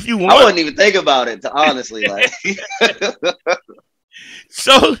want to, if you want, I wouldn't even think about it. Honestly, like.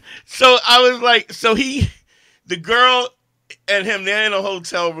 So I was like, the girl and him, they're in a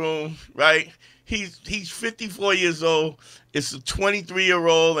hotel room, right? He's 54 years old. It's a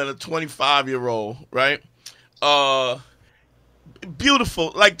 23-year-old and a 25-year-old, right?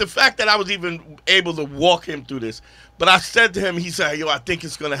 Beautiful. Like the fact that I was even able to walk him through this. But I said to him, he said, yo, I think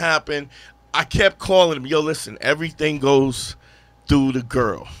it's going to happen. I kept calling him, yo, listen, everything goes through the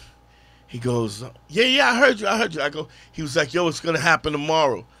girl. He goes, yeah, I heard you. He was like, yo, it's going to happen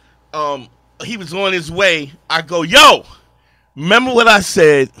tomorrow. He was on his way. I go, yo, remember what I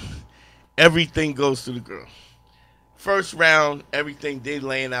said? Everything goes to the girl. First round, everything, they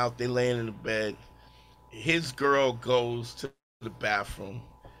laying in the bed. His girl goes to the bathroom.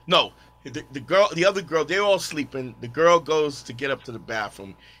 No, the other girl, they're all sleeping. The girl goes to get up to the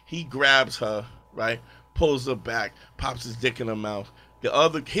bathroom. He grabs her, right? Pulls her back, pops his dick in her mouth.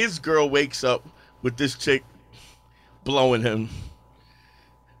 His girl wakes up with this chick blowing him.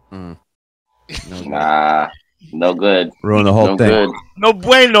 Nah, no good. Ruin the whole thing. Good. No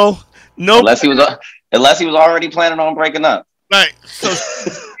bueno. No, unless he was already planning on breaking up. Right. So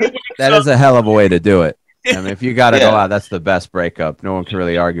that is a hell of a way to do it. I mean, if you got to go out, that's the best breakup. No one can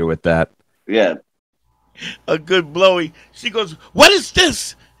really argue with that. Yeah. A good blowy. She goes, "What is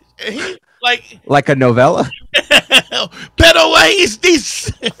this?" And he like a novella. Better way is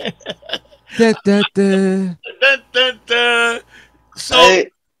this. Da, da, da. Da, da, da. So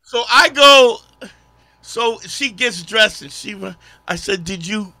I go. So she gets dressed and I said, Did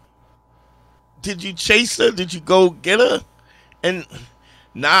you chase her? Did you go get her? And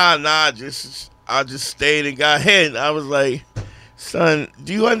nah, I just stayed and got hit. I was like, son,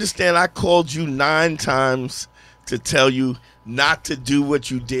 do you understand? I called you 9 times to tell you not to do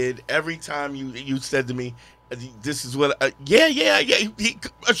what you did. Every time you said to me, this is what, yeah. He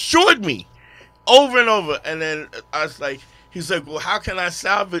assured me over and over. And then I was like, he's like, well, how can I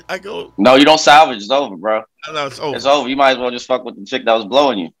salvage? I go, no, you don't salvage. It's over, bro. No, it's over. It's over. You might as well just fuck with the chick that was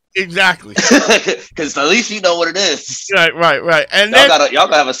blowing you. Exactly. Because at least you know what it is. Right. And y'all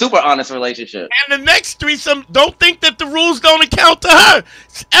gotta have a super honest relationship. And the next threesome, don't think that the rules don't account to her.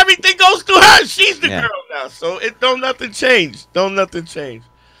 Everything goes to her. She's the girl now. So don't nothing change.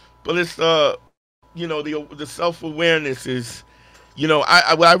 But it's the self-awareness is,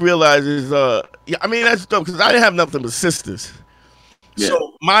 what I realize is I mean that's dope because I didn't have nothing but sisters. Yeah.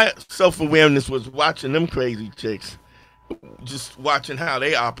 So my self-awareness was watching them crazy chicks. Just watching how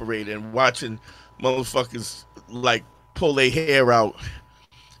they operate and watching motherfuckers like pull their hair out,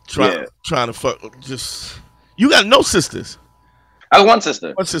 trying to fuck. Just you got no sisters. I have one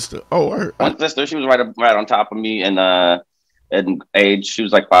sister. One sister. Oh, one sister. She was right on top of me in age. She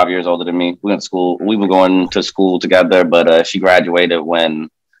was like 5 years older than me. We went to school. We were going to school together, but she graduated when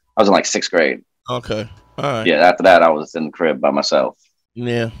I was in like 6th grade. Okay. All right. Yeah. After that, I was in the crib by myself.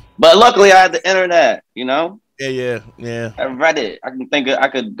 Yeah. But luckily, I had the internet. Yeah. I read it. I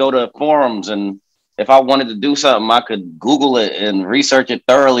could go to forums, and if I wanted to do something, I could Google it and research it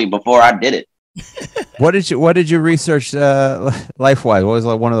thoroughly before I did it. What did you research life wise? What was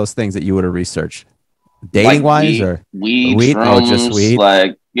like one of those things that you would have researched? Dating Like wise or weed, weed? Oh, just shrooms, weed.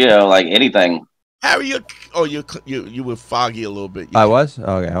 like like anything. Harry, you were foggy a little bit. I was?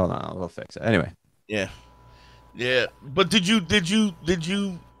 Okay, hold on. We'll fix it. Anyway. Yeah. Yeah. But did you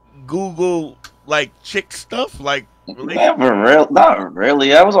Google like chick stuff? Like Not really.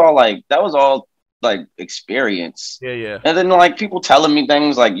 That was all like experience. Yeah. And then like people telling me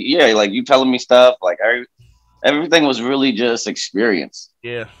things like like you telling me stuff, like everything was really just experience.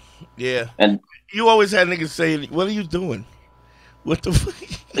 Yeah. And You always had niggas saying, "What are you doing? What the fuck?"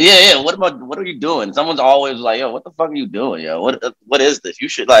 yeah. What are you doing? Someone's always like, yo, what the fuck are you doing, yo? What is this? You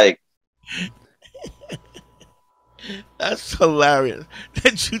should like. That's hilarious.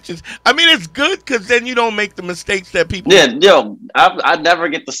 That you just, I mean, it's good because then you don't make the mistakes that people. Yeah, yo, I never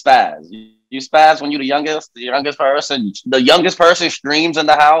get the spaz. You spaz when you're the youngest person. The youngest person streams in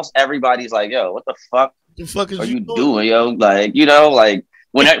the house. Everybody's like, yo, what the fuck? The fuck are you doing, yo? Like, like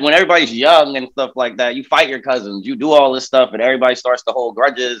when everybody's young and stuff like that, you fight your cousins, you do all this stuff, and everybody starts to hold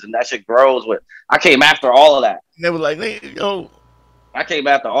grudges, and that shit grows. I came after all of that. They were like, yo, I came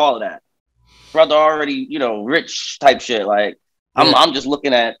after all of that. Brother already, rich type shit. Like I'm just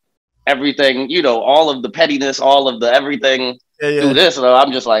looking at everything, all of the pettiness, all of the everything through this. So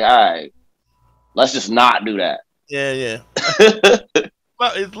I'm just like, all right, let's just not do that. Yeah.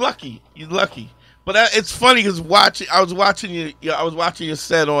 Well, it's lucky. You're lucky. But it's funny because I was watching your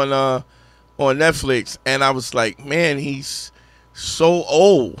set on Netflix, and I was like, man, he's so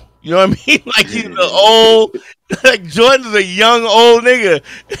old. You know what I mean? Like he's an old, like Jordan's a young old nigga.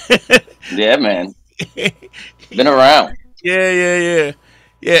 Yeah, man. Been around. Yeah.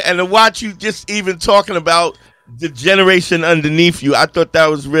 And to watch you just even talking about the generation underneath you, I thought that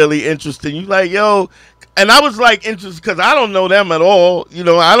was really interesting. You like, yo, and I was like interested because I don't know them at all.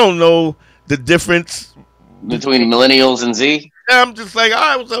 I don't know the difference between millennials and Z. I'm just like,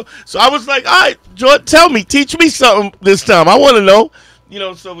 all right. So I was like, all right, Jordan, teach me something this time. I want to know.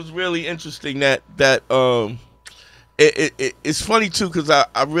 So it was really interesting that it's funny too because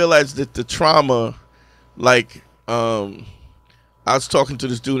I realized that the trauma, like I was talking to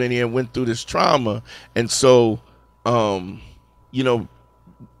this dude and he went through this trauma, and so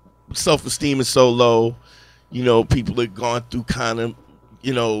self-esteem is so low. People have gone through kind of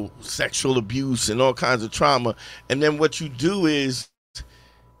sexual abuse and all kinds of trauma, and then what you do is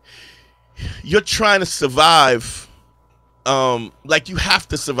you're trying to survive. Like you have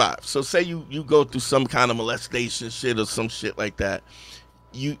to survive. So say you go through some kind of molestation shit or some shit like that.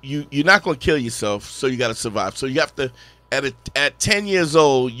 You're not gonna kill yourself, so you gotta survive. So you have to at 10 years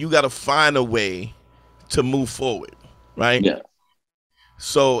old, you gotta find a way to move forward, right? Yeah.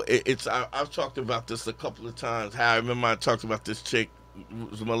 So I've talked about this a couple of times. How I remember I talked about this chick who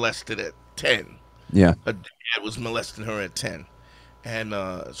was molested at 10. Yeah. Her dad was molesting her at 10, and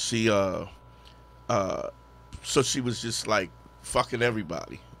so she was just like fucking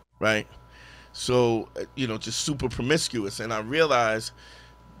everybody, right? So, just super promiscuous. And I realized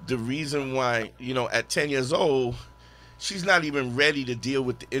the reason why, at 10 years old, she's not even ready to deal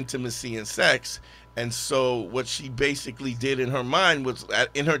with the intimacy and sex. And so what she basically did in her mind was,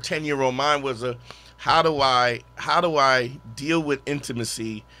 in her 10-year-old mind was how do I deal with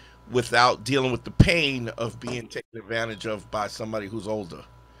intimacy without dealing with the pain of being taken advantage of by somebody who's older?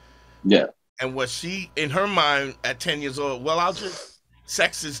 Yeah. And what she, in her mind at 10 years old,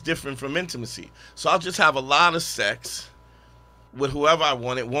 sex is different from intimacy. So I'll just have a lot of sex with whoever I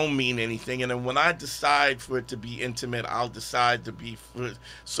want. It won't mean anything. And then when I decide for it to be intimate, I'll decide to be.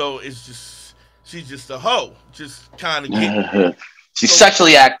 So it's just, she's just a hoe. Just kind of she's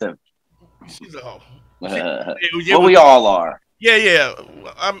sexually active. She's a hoe. Well, we all are. Yeah.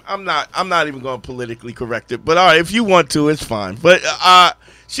 I'm not even going to politically correct it. But all right, if you want to, it's fine. But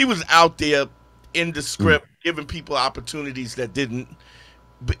she was out there in the script, giving people opportunities that didn't.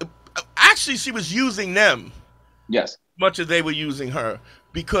 Actually, she was using them. Yes. Much as they were using her,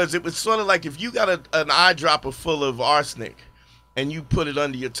 because it was sort of like if you got an eyedropper full of arsenic and you put it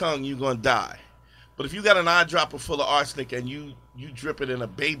under your tongue, you're going to die. But if you got an eyedropper full of arsenic and you drip it in a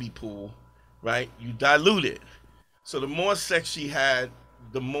baby pool, right, you dilute it. So the more sex she had,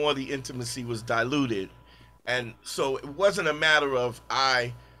 the more the intimacy was diluted. And so it wasn't a matter of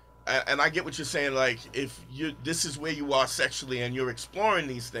and I get what you're saying, like if this is where you are sexually and you're exploring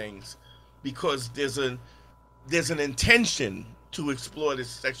these things because there's an intention to explore this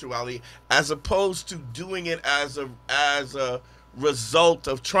sexuality as opposed to doing it as a result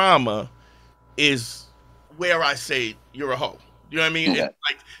of trauma is where I say you're a hoe. You know what I mean? Okay.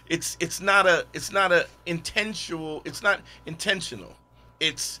 It's not intentional. It's not intentional.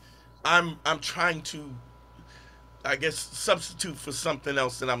 It's I'm trying to, I guess, substitute for something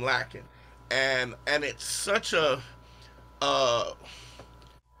else that I'm lacking, and it's such a uh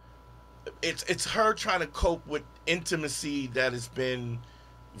it's her trying to cope with intimacy that has been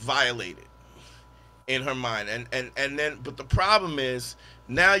violated in her mind, and then, but the problem is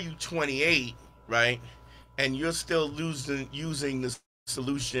now you 28, right, and you're still using the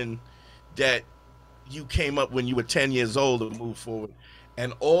solution that you came up when you were 10 years old to move forward,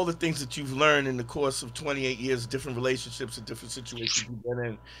 and all the things that you've learned in the course of 28 years, different relationships and different situations you've been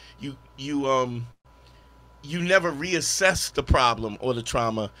in, you never reassess the problem or the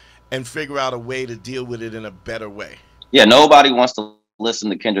trauma and figure out a way to deal with it in a better way. Yeah, nobody wants to listen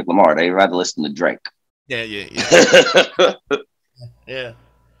to Kendrick Lamar. They'd rather listen to Drake. Yeah. Yeah.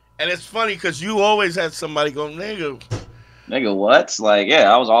 And it's funny because you always had somebody go, nigga, what? Like,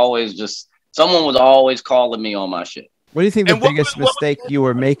 yeah, I was always just, someone was always calling me on my shit. What do you think the biggest mistake you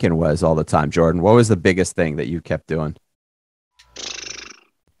were making was all the time, Jordan? What was the biggest thing that you kept doing?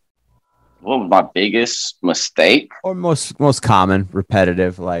 What was my biggest mistake? Or most common,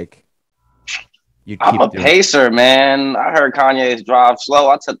 repetitive, like I'm a pacer, man. I heard Kanye's Drive Slow.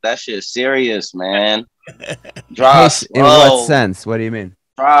 I took that shit serious, man. Drive slow. In what sense? What do you mean?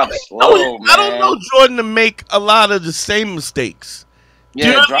 Drive slow, man. I don't know Jordan to make a lot of the same mistakes. Yeah,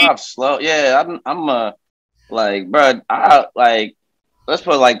 you know drive slow. Yeah, I'm a, like, bro, I like, let's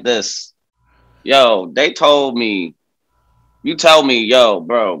put it like this. Yo, they told me, you tell me, yo,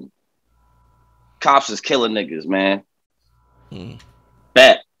 bro, cops is killing niggas, man.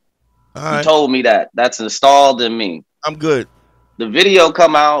 Bet. You told me that. That's installed in me. I'm good. The video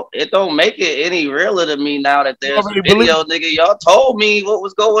come out. It don't make it any realer to me now that there's a video, nigga. Y'all told me what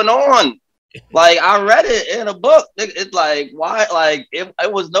was going on. Like, I read it in a book. It's like, why? Like, it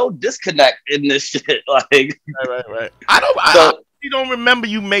was no disconnect in this shit. Like, right. I don't remember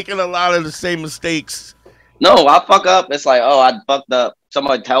you making a lot of the same mistakes. No, I fuck up. It's like, oh, I fucked up.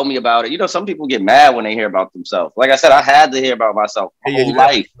 Somebody tell me about it. You know, some people get mad when they hear about themselves. Like I said, I had to hear about myself my whole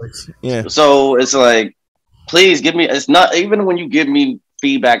life. Yeah. So it's like, please give me. It's not even when you give me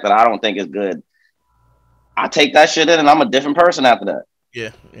feedback that I don't think is good. I take that shit in, and I'm a different person after that.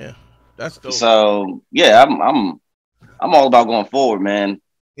 Yeah. That's dope. So yeah, I'm all about going forward, man.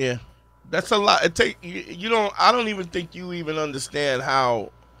 Yeah, that's a lot. It take you don't. I don't even think you even understand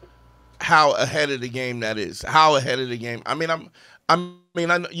how ahead of the game that is. How ahead of the game. I know,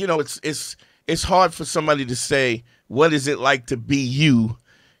 you know, it's hard for somebody to say what is it like to be you,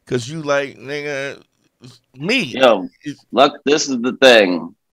 because you like, nigga, me. Yo, look, this is the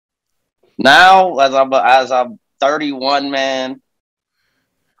thing. Now, as I'm 31, man,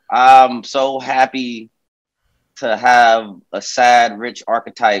 I'm so happy to have a sad, rich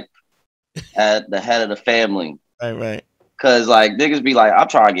archetype at the head of the family. Right. Cause like niggas be like, I'm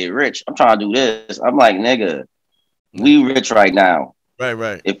trying to get rich. I'm trying to do this. I'm like, nigga, we rich right now.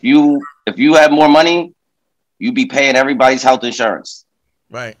 Right. If you have more money, you be paying everybody's health insurance.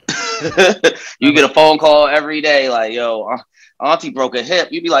 Right. You get a phone call every day, like, yo, auntie broke a hip.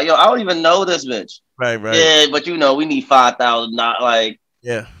 You be like, yo, I don't even know this bitch. Right. Yeah, but you know, we need $5,000. Not like,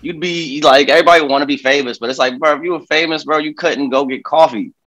 yeah. You'd be like, everybody want to be famous, but it's like, bro, if you were famous, bro, you couldn't go get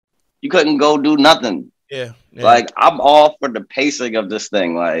coffee. You couldn't go do nothing. Yeah. Like, I'm all for the pacing of this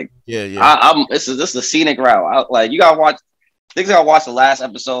thing. Like, yeah. This is a scenic route. Like, you gotta watch. I gotta watch the last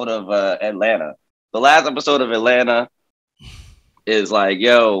episode of Atlanta. The last episode of Atlanta is like,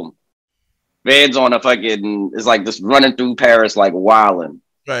 yo, Van's on a fucking, is like just running through Paris like wilding.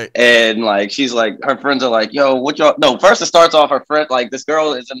 Right. And like, she's like, her friends are like, yo, what y'all? No, first it starts off her friend, like this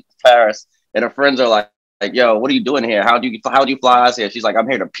girl is in Paris, and her friends are like, yo, what are you doing here? How do you fly us here? She's like, I'm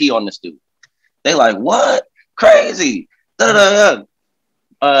here to pee on this dude. They like, what? Crazy. And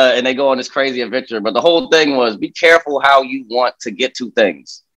they go on this crazy adventure. But the whole thing was, be careful how you want to get to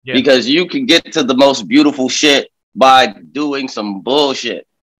things. Yeah. Because you can get to the most beautiful shit by doing some bullshit.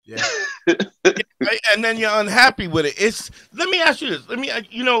 Yeah. And then you're unhappy with it. Let me ask you this. And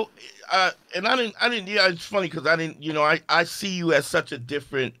I didn't, yeah, it's funny because I see you as such a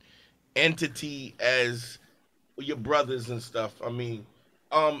different entity as your brothers and stuff. I mean,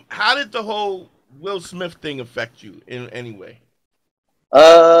 how did the whole Will Smith thing affect you in any way?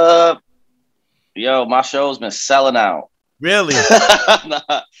 Yo, my show's been selling out. Really?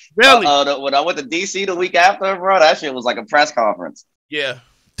 Nah. Really? When I went to DC the week after, bro, that shit was like a press conference. Yeah.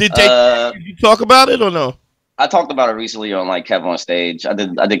 Did you talk about it or no? I talked about it recently on like Kev on Stage. I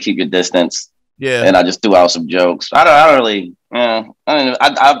did Keep Your Distance. Yeah. And I just threw out some jokes. I don't really.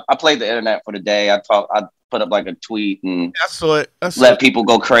 I played the internet for the day. I put up like a tweet and I saw it. Let people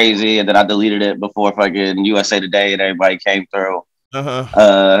go crazy, and then I deleted it before fucking USA Today and everybody came through.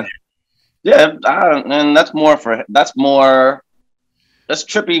 Yeah, and that's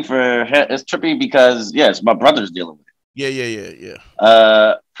trippy for him. It's trippy because yes, my brother's dealing with it.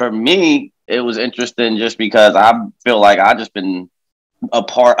 Yeah. For me, it was interesting just because I feel like I just been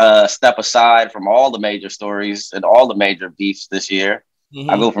step aside from all the major stories and all the major beefs this year. Mm-hmm.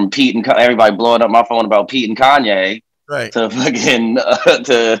 I go from Pete and everybody blowing up my phone about Pete and Kanye, right, to fucking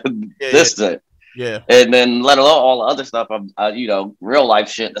this shit. Yeah, and then let alone all the other stuff of real life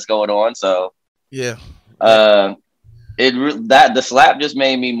shit that's going on. So yeah. The slap just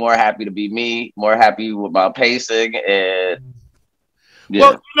made me more happy to be me, more happy with my pacing, and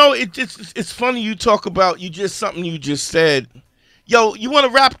yeah. Well, it's funny you talk about something you just said. Yo, you want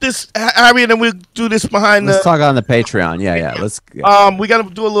to wrap this, Harry, and then we'll do this behind Let's talk on the Patreon. Yeah. Let's. We got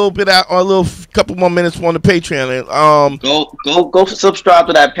to do a couple more minutes on the Patreon. Go subscribe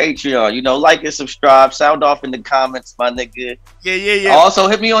to that Patreon. Like and subscribe. Sound off in the comments, my nigga. Yeah. Also,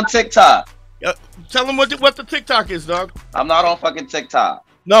 hit me on TikTok. Tell them what the TikTok is, dog. I'm not on fucking TikTok.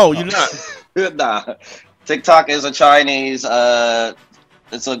 No, you're not. Nah. TikTok is a Chinese.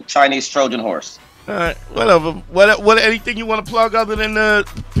 It's a Chinese Trojan horse. All right, whatever. What? Anything you want to plug other than the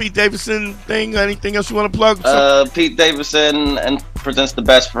Pete Davidson thing? Anything else you want to plug? Pete Davidson and presents The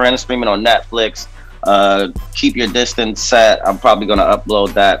Best Friend, streaming on Netflix. Keep Your Distance set. I'm probably gonna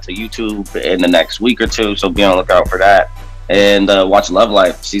upload that to YouTube in the next week or two, so be on the lookout for that. And watch Love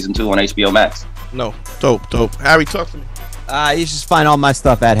Life season 2 on HBO Max. No, dope. Harry, talk to me. You should find all my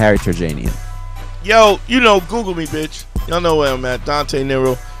stuff at Harry Terjanian. Yo, Google me, bitch. Y'all know where I'm at. Dante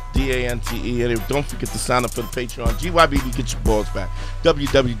Nero. DANTE, and don't forget to sign up for the Patreon. GYBB, get your balls back.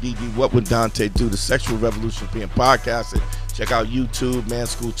 WWDD, What Would Dante Do? The Sexual Revolution being podcasted. Check out YouTube, Man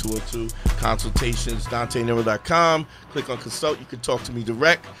School 202, consultations, DanteNero.com. Click on consult. You can talk to me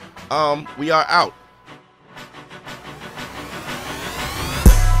direct. We are out.